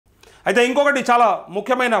అయితే ఇంకొకటి చాలా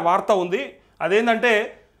ముఖ్యమైన వార్త ఉంది. అదేంటంటే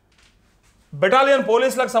బెటాలియన్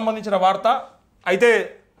పోలీసులకు సంబంధించిన వార్త. అయితే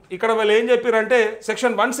ఇక్కడ వీళ్ళు ఏం చెప్పారంటే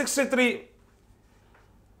సెక్షన్ 163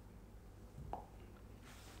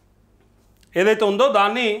 ఏదైతే ఉందో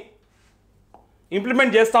దాన్ని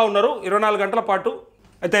ఇంప్లిమెంట్ చేస్తూ ఉన్నారు 24 గంటల పాటు.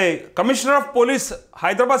 అయితే commissioner of police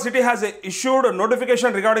Hyderabad city has issued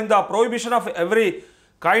notification regarding the prohibition of every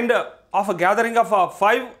kind of gathering of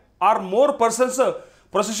 5 or more persons,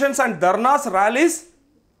 processions and dharnas, rallies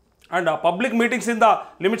and public meetings in the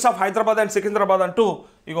limits of Hyderabad and Secunderabad అంటూ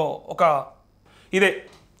ఇగో ఒక ఇదే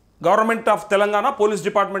government of Telangana police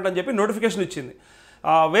department అని చెప్పి notification ఇచ్చింది.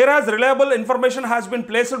 whereas reliable information has been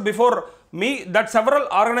placed before me that several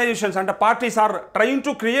organizations and parties are trying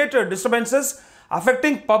to create disturbances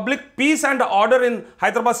affecting public peace and order in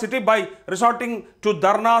Hyderabad city by resorting to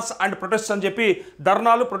dharnas and protests అని చెప్పి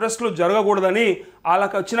ధర్నాలు ప్రొటెస్టులు జరగకూడదని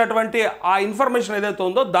వాళ్ళకి వచ్చినటువంటి ఆ information ఏదైతే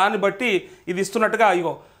ఉందో దాన్ని బట్టి ఇది ఇస్తున్నట్టుగా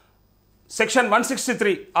ఇగో సెక్షన్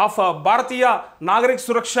 163 ఆఫ్ భారతీయ నాగరిక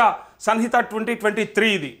సురక్ష సంహిత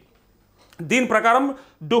 2023 ఇది. దీని ప్రకారం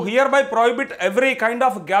do here by prohibit every kind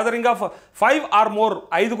of gathering of 5 or more,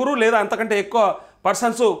 5 లేదా అంతకంటే ఎక్కువ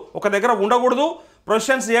పర్సన్స్ ఒక దగ్గర ఉండకూడదు,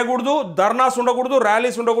 ప్రొసెషన్స్ చేయకూడదు, ధర్నాస్ ఉండకూడదు,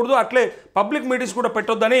 ర్యాలీస్ ఉండకూడదు, అట్లే పబ్లిక్ మీటింగ్స్ కూడా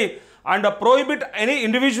పెట్టొద్దని. And prohibit any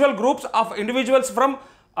individual groups of individuals from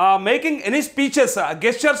making any speeches,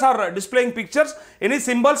 gestures are displaying pictures, any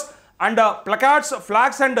symbols and placards,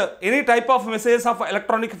 flags and any type of messages of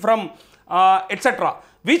electronic from etc.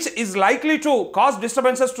 which is likely to cause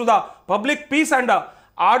disturbances to the public peace and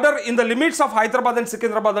order in the limits of Hyderabad and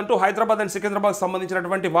Secunderabad అంటూ Hyderabad and Secunderabad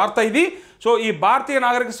సంబంధించినటువంటి వార్త ఇది. So ఈ భారతీయ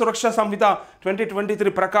నాగరిక సురక్ష సంహిత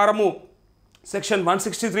 2023 ప్రకారము section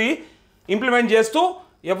 163 implement చేస్తూ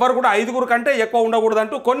ఎవరు కూడా 5 కంటే ఎక్కువ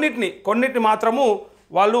ఉండకూడదంటూ కొన్నిటిని మాత్రము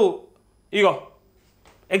వాళ్ళు ఇగో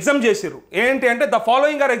ఎగ్జామ్ చేసిర్రు. ఏంటి అంటే the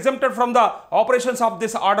following are exempted from the operations of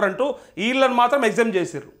this order అంటూ వీళ్ళని మాత్రం ఎగ్జామ్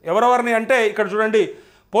చేసిర్రు. ఎవరెవరిని అంటే ఇక్కడ చూడండి,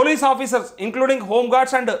 police officers including home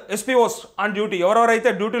guards and SPOs on duty, ఎవరెవరైతే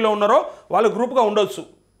డ్యూటీలో ఉన్నారో వాళ్ళు గ్రూప్గా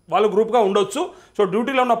ఉండొచ్చు. సో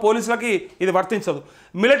డ్యూటీలో ఉన్న పోలీసులకి ఇది వర్తించదు.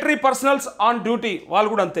 మిలిటరీ పర్సనల్స్ ఆన్ డ్యూటీ వాళ్ళు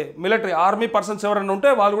కూడా అంతే, మిలిటరీ ఆర్మీ పర్సన్స్ ఎవరైనా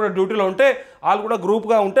ఉంటే వాళ్ళు కూడా డ్యూటీలో ఉంటే వాళ్ళు కూడా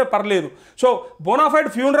గ్రూప్గా ఉంటే పర్లేదు. సో బోనాఫైడ్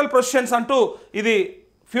ఫ్యూనరల్ ప్రొసెషన్స్ అంటూ ఇది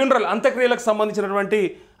ఫ్యూనరల్ అంత్యక్రియలకు సంబంధించినటువంటి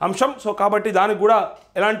అంశం. సో కాబట్టి దానికి కూడా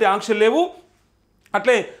ఎలాంటి ఆంక్షలు లేవు.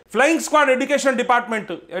 అట్లే ఫ్లయింగ్ స్క్వాడ్ ఎడ్యుకేషన్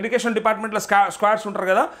డిపార్ట్మెంట్లో స్క్వాడ్స్ ఉంటారు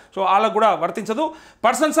కదా, సో వాళ్ళకు కూడా వర్తించదు.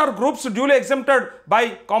 Persons are groups duly exempted by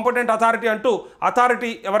competent authority అంటూ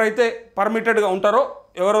అథారిటీ ఎవరైతే పర్మిటెడ్గా ఉంటారో,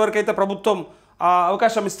 ఎవరెవరికైతే ప్రభుత్వం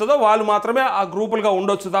అవకాశం ఇస్తుందో వాళ్ళు మాత్రమే ఆ గ్రూపులుగా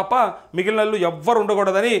ఉండొచ్చు తప్ప మిగిలిన వాళ్ళు ఎవ్వరు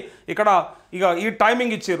ఉండకూడదని ఇక్కడ ఇక ఈ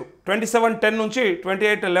టైమింగ్ ఇచ్చారు. 27/10 నుంచి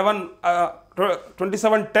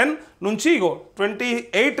 27/10 నుంచి ఇగో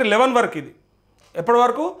 28/11 వరకు. ఇది ఎప్పటి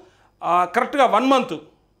వరకు? కరెక్ట్గా 1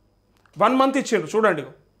 మంత్ ఇచ్చారు. చూడండి,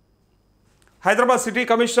 హైదరాబాద్ సిటీ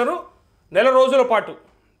కమిషనరు 1 రోజుల పాటు.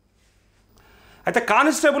 అయితే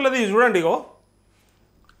కానిస్టేబుల్ అది చూడండి, ఇగో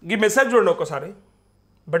ఈ మెసేజ్ చూడండి ఒక్కసారి.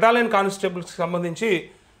 బెటాలియన్ కానిస్టేబుల్స్కి సంబంధించి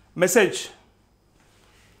మెసేజ్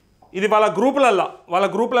ఇది వాళ్ళ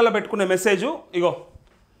గ్రూపులలో పెట్టుకునే message. Ego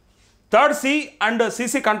 3rd C and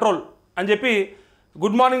CC control అని చెప్పి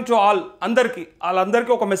గుడ్ మార్నింగ్ టు ఆల్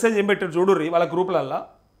వాళ్ళందరికీ ఒక మెసేజ్ ఏం పెట్టారు చూడుర్రి వాళ్ళ గ్రూపులల్లో.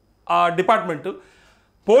 ఆ department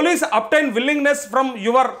police obtain willingness from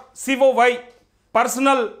your COY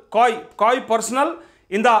personal Kai personal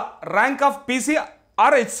in the rank of PC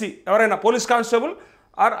are HC, ఎవరైనా పోలీస్ కానిస్టేబుల్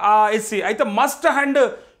ఆర్ HC అయితే must and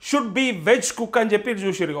should be veg cook అని చెప్పి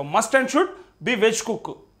చూసిరు. Must and should be veg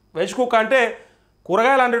cook అంటే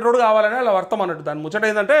కూరగాయలు అండేటోడు కావాలని అలా అర్థం అన్నట్టు. దాని ముచ్చట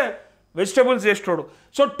ఏంటంటే vegetables చేసేటోడు.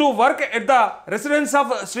 So to work at the residence of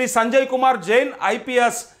Shri Sanjay Kumar Jain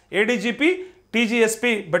IPS ADGP TGSP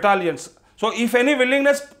battalions. So if any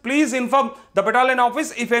willingness please inform the battalion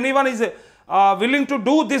office. If any one is willing to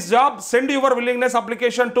do this job send your willingness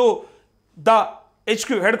application to the HQ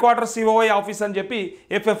head quarter COI office అని చెప్పి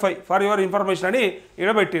FFI for your information అని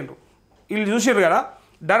ఇడబెట్టిండ్రు. వీళ్ళు చూసిర్రు కదా,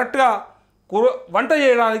 డైరెక్ట్గా వంట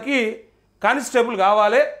చేయడానికి constable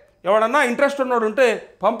కావాలి, ఎవడన్నా ఇంట్రెస్ట్ ఉన్నోడు ఉంటే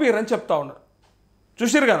పంపిరని చెప్తా ఉన్నారు.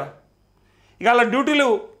 చూసిర్రు కదా, ఇక వాళ్ళ డ్యూటీలు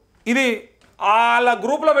ఇది వాళ్ళ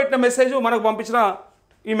గ్రూప్లో పెట్టిన మెసేజ్ మనకు పంపించిన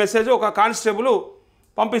ఈ మెసేజ్ ఒక కానిస్టేబుల్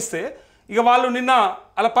పంపిస్తే ఇక వాళ్ళు నిన్న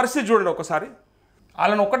వాళ్ళ పరిస్థితి చూడండి ఒకసారి.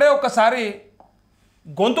 వాళ్ళని ఒక్కసారి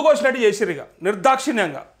గొంతు కోసినట్టు చేసిరు ఇక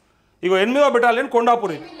నిర్దాక్షిణ్యంగా. ఇగో 8వ బెటాలియన్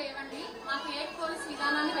కొండాపూర్ ఇది.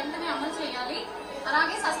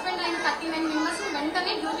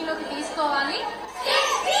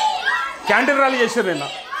 క్యాంటీన్ ర్యాలీ చేసిర్రు నిన్న.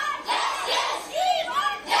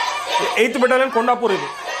 8th బెటాలియన్ కొండాపూర్ ఇది.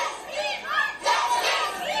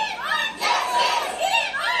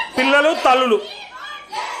 పిల్లలు తల్లులు.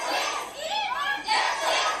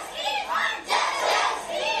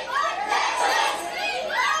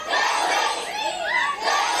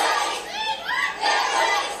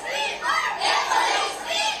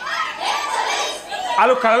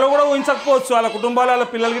 వాళ్ళు కళలో కూడా ఊహించకపోవచ్చు వాళ్ళ కుటుంబాలు వాళ్ళ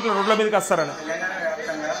పిల్లలకి ఇట్లా రోడ్ల మీదకి వస్తారని.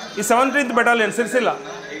 ఈ 17th బెటాలియన్ సిరిసిల్ల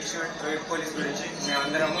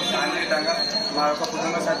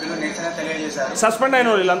సస్పెండ్ అయిన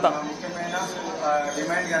వీళ్ళంతా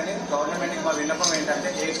డిమాండ్ కానీ గవర్నమెంట్కి మా విన్నపం ఏంటంటే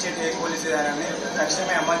ఏ స్టేట్ ఏ పోలీస్ విధానాన్ని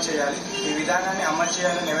తక్షణమే అమలు చేయాలి. ఈ విధానాన్ని అమలు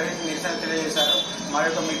చేయాలని ఎవరైతే నిరసన తెలియజేశారో మా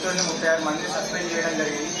యొక్క మిత్రుల్ని 36 మందిని సస్పెండ్ చేయడం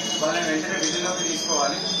జరిగింది. వాళ్ళని వెంటనే విధుల్లోకి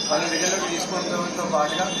తీసుకోవాలి. వాళ్ళని విధుల్లోకి తీసుకోవడంతో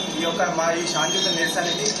పాటుగా ఈ శాంతియుత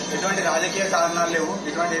నిరసనకి ఎటువంటి రాజకీయ కారణాలు లేవు.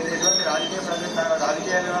 ఎటువంటి రాజకీయ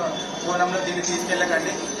కోణంలో దీన్ని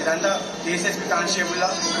తీసుకెళ్ళకండి. ఇదంతా డిఎస్ఎస్పీ కానిస్టేబుల్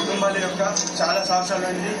కుటుంబాల యొక్క చాలా సంవత్సరాల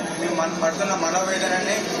నుండి మేము పడుతున్న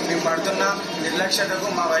మనోవేదనని, మేము పడుతున్న నిర్లక్ష్యతకు,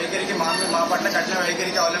 మా వైఖరికి మా పట్ల కఠిన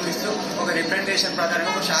వైఖరికి అవలంబిస్తూ ఒక రిప్రజెంటేషన్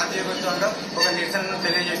ప్రకారంగా ఒక శాంతియుతంగా ఒక నిరసనను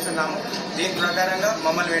తెలియజేస్తున్నాము. దీని ప్రకారంగా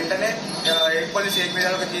మమ్మల్ని వెంటనే పోలీస్ ఏక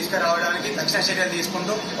విధాలుగా తీసుకురావడానికి తక్షణ చర్యలు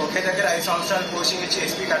తీసుకుంటూ ఒకే దగ్గర 5 సంవత్సరాలు పోస్టింగ్ ఇచ్చి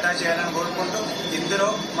ఎస్పీకి అటాచ్ చేయాలని కోరుకుంటూ ఇందులో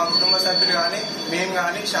మా కుటుంబ సభ్యులు కానీ మేము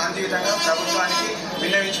కానీ శాంతియుతంగా ప్రభుత్వానికి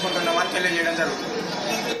విన్నవించుకుంటున్నామని తెలియజేయడం జరుగుతుంది.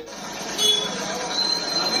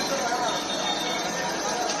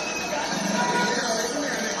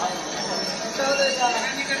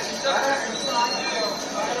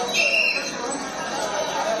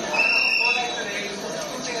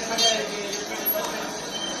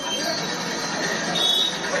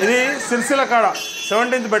 ఇది సిరిసిల్ల కాడ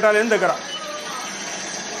 17th బెటాలియన్ దగ్గర.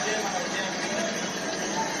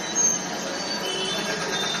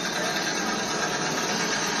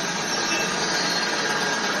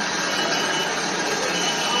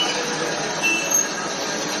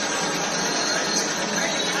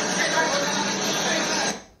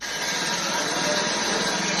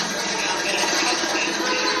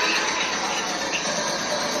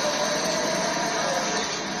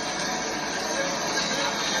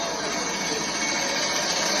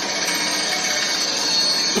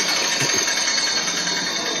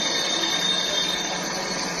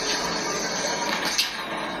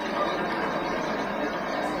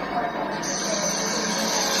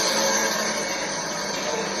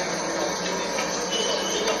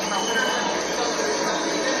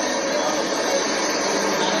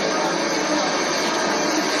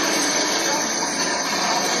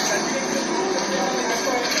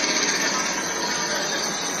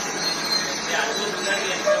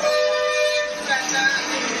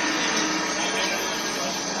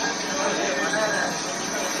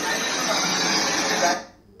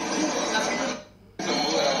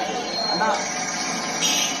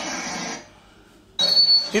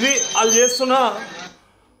 ఇది వాళ్ళు చేస్తున్న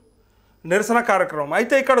నిరసన కార్యక్రమం.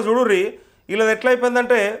 అయితే ఇక్కడ చూడుర్రి వీళ్ళది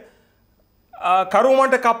ఎట్లయిపోయిందంటే కరువు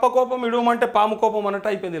అంటే కప్ప కోపం, ఇడువమంటే పాము కోపం అన్నట్టు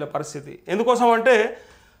అయిపోయింది ఇలా పరిస్థితి. ఎందుకోసం అంటే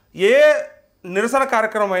ఏ నిరసన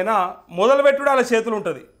కార్యక్రమం అయినా మొదలుపెట్టుడు వాళ్ళ చేతులు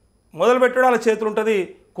ఉంటుంది,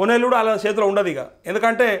 కొనేలుడు వాళ్ళ చేతిలో ఉండదు ఇక.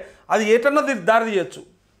 ఎందుకంటే అది ఏటన్నా దారి తీయచ్చు.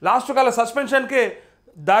 లాస్ట్కి వాళ్ళ సస్పెన్షన్కే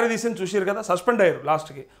దారి తీసింది చూసిరు కదా, సస్పెండ్ అయ్యారు.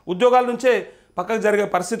 లాస్ట్కి ఉద్యోగాల నుంచే పక్కకు జరిగే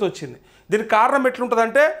పరిస్థితి వచ్చింది. దీనికి కారణం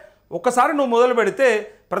ఎట్లుంటుందంటే ఒక్కసారి నువ్వు మొదలు పెడితే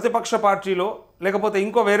ప్రతిపక్ష పార్టీలో లేకపోతే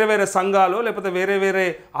ఇంకో వేరే సంఘాలు లేకపోతే వేరే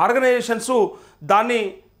ఆర్గనైజేషన్స్ దాన్ని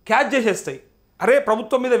క్యాచ్ చేసేస్తాయి. అరే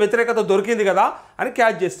ప్రభుత్వం మీద వ్యతిరేకత దొరికింది కదా అని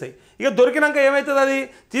క్యాచ్ చేస్తాయి. ఇక దొరికినాక ఏమవుతుంది, అది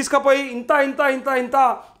తీసుకుపోయి ఇంత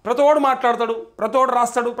ప్రతోడు మాట్లాడతాడు, ప్రతోడు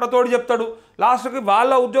రాస్తాడు, ప్రతోడు చెప్తాడు. లాస్ట్కి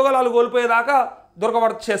వాళ్ళ ఉద్యోగాలు వాళ్ళు కోల్పోయేదాకా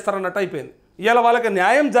చేస్తారన్నట్టు అయిపోయింది. ఇవాళ వాళ్ళకి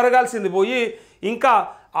న్యాయం జరగాల్సింది పోయి ఇంకా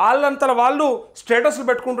వాళ్ళంతలో వాళ్ళు స్టేటస్లు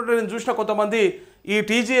పెట్టుకుంటుంటే నేను చూసిన కొంతమంది ఈ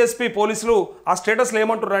టీజీఎస్పీ పోలీసులు ఆ స్టేటస్లు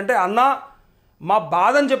ఏమంటారు అంటే, అన్నా మా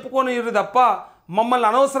బాధని చెప్పుకొని తప్ప మమ్మల్ని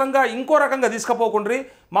అనవసరంగా ఇంకో రకంగా తీసుకుపోకుండ్రి,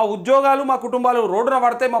 మా ఉద్యోగాలు మా కుటుంబాలు రోడ్డున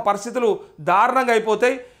పడితే మా పరిస్థితులు దారుణంగా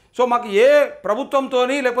అయిపోతాయి. సో మాకు ఏ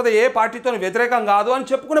ప్రభుత్వంతోని లేకపోతే ఏ పార్టీతోని వ్యతిరేకం కాదు అని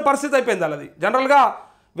చెప్పుకునే పరిస్థితి అయిపోయింది వాళ్ళది. జనరల్గా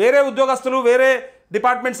వేరే ఉద్యోగస్తులు వేరే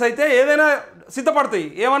డిపార్ట్మెంట్స్ అయితే ఏదైనా సిద్ధపడతాయి,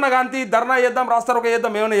 ఏమన్నా కానీ ధర్నా చేద్దాం, రాస్తారోక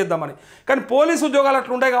చేద్దాం, ఏమైనా చేద్దామని. కానీ పోలీసు ఉద్యోగాలు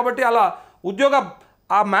అట్లా ఉంటాయి కాబట్టి అలా ఉద్యోగ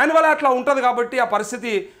ఆ మాన్యువల్ అట్లా ఉంటుంది కాబట్టి ఆ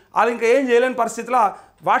పరిస్థితి వాళ్ళు ఇంకా ఏం చేయలేని పరిస్థితిలో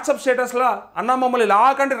వాట్సాప్ స్టేటస్లో అన్నా మమ్మల్ని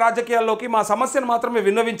లాకండి రాజకీయాల్లోకి, మా సమస్యను మాత్రమే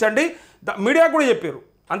విన్నవించండి మీడియా కూడా చెప్పారు.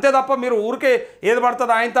 అంతే తప్ప మీరు ఊరికే ఏది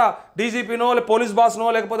పడుతుంది ఆయనతో డీజీపీనో లేకపోతే పోలీస్ బాస్నో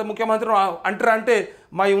లేకపోతే ముఖ్యమంత్రినో అంటారంటే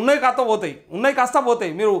మా ఉన్నాయి కాస్త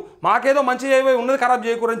పోతాయి, మీరు మాకేదో మంచి చేయబోయి ఉన్నది ఖరాబ్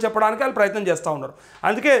చేయకూడదని చెప్పడానికి వాళ్ళు ప్రయత్నం చేస్తూ ఉన్నారు.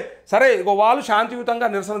 అందుకే సరే ఇగో వాళ్ళు శాంతియుతంగా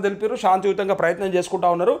నిరసన తెలిపారు, శాంతియుతంగా ప్రయత్నం చేసుకుంటూ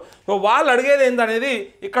ఉన్నారు. సో వాళ్ళు అడిగేది ఏందనేది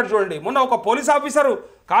ఇక్కడ చూడండి. మొన్న ఒక పోలీస్ ఆఫీసరు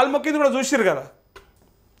కాలు మొక్కింది కూడా చూసిరు కదా,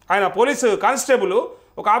 ఆయన పోలీసు కానిస్టేబుల్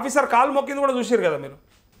ఒక ఆఫీసర్ కాలు మొక్కింది కూడా చూసిరు కదా మీరు.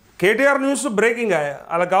 కేటీఆర్ న్యూస్ బ్రేకింగ్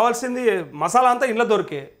అలా కావాల్సింది మసాలా అంతా ఇంట్లో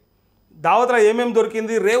దొరికే. దావత్లో ఏమేమి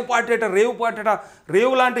దొరికింది, రేవు పాటేట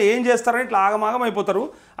రేవు లాంటి ఏం చేస్తారని ఇట్లా ఆగమాగం అయిపోతారు.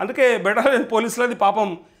 అందుకే బెటాలియన్ పోలీసులది పాపం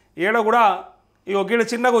ఏడ కూడా గీడ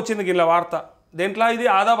చిన్నగా వచ్చింది గిట్ల వార్త. దేంట్లో ఇది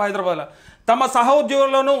ఆదాబ్ హైదరాబాద్లో తమ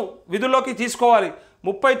సహోద్యోగులను విధుల్లోకి తీసుకోవాలి.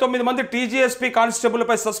 39 మంది టీజీఎస్పీ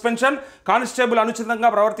కానిస్టేబుల్పై సస్పెన్షన్. కానిస్టేబుల్ అనుచితంగా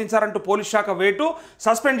ప్రవర్తించారంటూ పోలీస్ శాఖ వేటు.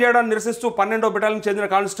 సస్పెండ్ చేయడాన్ని నిరసిస్తూ 12వ బెటాలియన్ చెందిన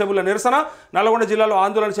కానిస్టేబుల్ నిరసన. నల్గొండ జిల్లాలో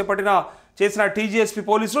ఆందోళన చేసిన టీజీఎస్పీ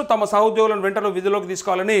పోలీసులు తమ సహోద్యోగులను వెంటనే విధుల్లోకి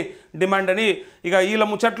తీసుకోవాలని డిమాండ్ అని వీళ్ళ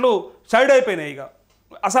ముచ్చట్లు సైడ్ అయిపోయినాయి.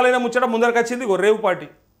 అసలైన ముచ్చట ముందరకు వచ్చింది రేవు పార్టీ.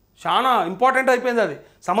 చాలా ఇంపార్టెంట్ అయిపోయింది. అది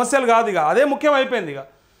సమస్యలు కాదు, అదే ముఖ్యం అయిపోయింది.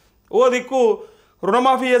 ఓ దిక్కు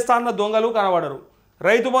రుణమాఫీ చేస్తా అన్న దొంగలు కనబడరు,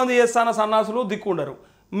 రైతు బంధు చేస్తా అన్న సన్నాసులు దిక్కుండరు.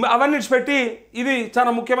 అవన్నీ పెట్టి ఇది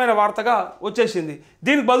చాలా ముఖ్యమైన వార్తగా వచ్చేసింది.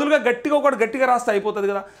 దీనికి బదులుగా గట్టిగా రాస్తే అయిపోతుంది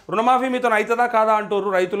కదా. రుణమాఫీ మీతో అవుతుందా కాదా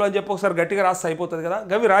అంటారు రైతులు అని చెప్పి ఒకసారి గట్టిగా రాస్తే అయిపోతుంది కదా.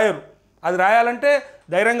 గవి రాయరు. అది రాయాలంటే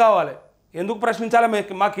ధైర్యం కావాలి. ఎందుకు ప్రశ్నించాలి?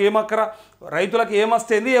 మాకు ఏమక్కర, రైతులకు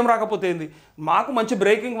ఏమొస్తేంది ఏం రాకపోతేంది, మాకు మంచి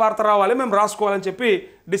బ్రేకింగ్ వార్త రావాలి, మేము రాసుకోవాలని చెప్పి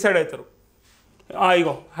డిసైడ్ అవుతారు.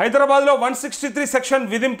 హైదరాబాద్లో 163 సెక్షన్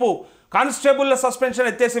విధింపు. కానిస్టేబుల్ల సస్పెన్షన్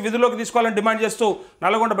ఎత్తేసి విధుల్లోకి తీసుకోవాలని డిమాండ్ చేస్తూ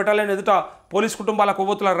నల్గొండ బెటాలియన్ ఎదుట పోలీస్ కుటుంబాల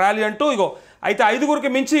కొవ్వొత్తుల ర్యాలీ అంటూ అయితే 5గురికి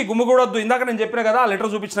మించి గుమ్మిగూడొద్దు. ఇందాక నేను చెప్పిన కదా,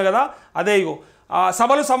 లెటర్ చూపించిన కదా, అదే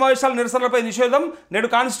సభలు సమావేశాల నిరసనలపై నిషేధం. నేడు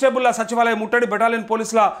కానిస్టేబుల్ల సచివాలయం ముట్టడి. బెటాలియన్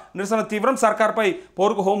పోలీసుల నిరసన తీవ్రం. సర్కార్పై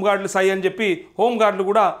పోరుకు హోంగార్డులు సై అని చెప్పి హోంగార్డులు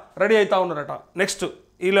కూడా రెడీ అవుతా ఉన్నారట. నెక్స్ట్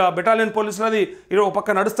ఇలా బెటాలియన్ పోలీసులది ఒక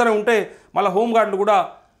పక్క నడుస్తూనే ఉంటే మళ్ళీ హోంగార్డులు కూడా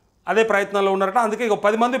అదే ప్రయత్నంలో ఉన్నారట. అందుకే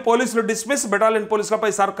 10 మంది పోలీసులు డిస్మిస్. బెటాలియన్ పోలీసులపై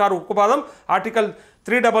సర్కారు ఉక్కుపాదం. ఆర్టికల్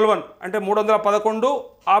 311 అంటే 311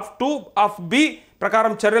 ఆఫ్ 2 ఆఫ్ బి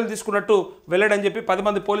ప్రకారం చర్యలు తీసుకున్నట్టు వెల్లడని చెప్పి 10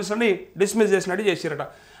 మంది పోలీసులని డిస్మిస్ చేసినట్టు చేసిరట.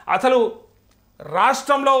 అసలు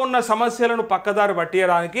రాష్ట్రంలో ఉన్న సమస్యలను పక్కదారి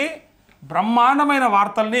పట్టియడానికి బ్రహ్మాండమైన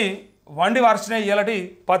వార్తల్ని వండి వార్చినాయి ఇలాంటి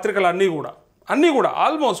పత్రికలు అన్నీ కూడా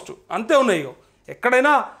ఆల్మోస్ట్ అంతే ఉన్నాయి.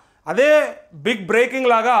 ఎక్కడైనా అదే బిగ్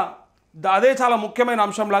బ్రేకింగ్ లాగా, అదే చాలా ముఖ్యమైన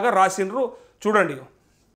అంశంలాగా రాసిండ్రు. చూడండి.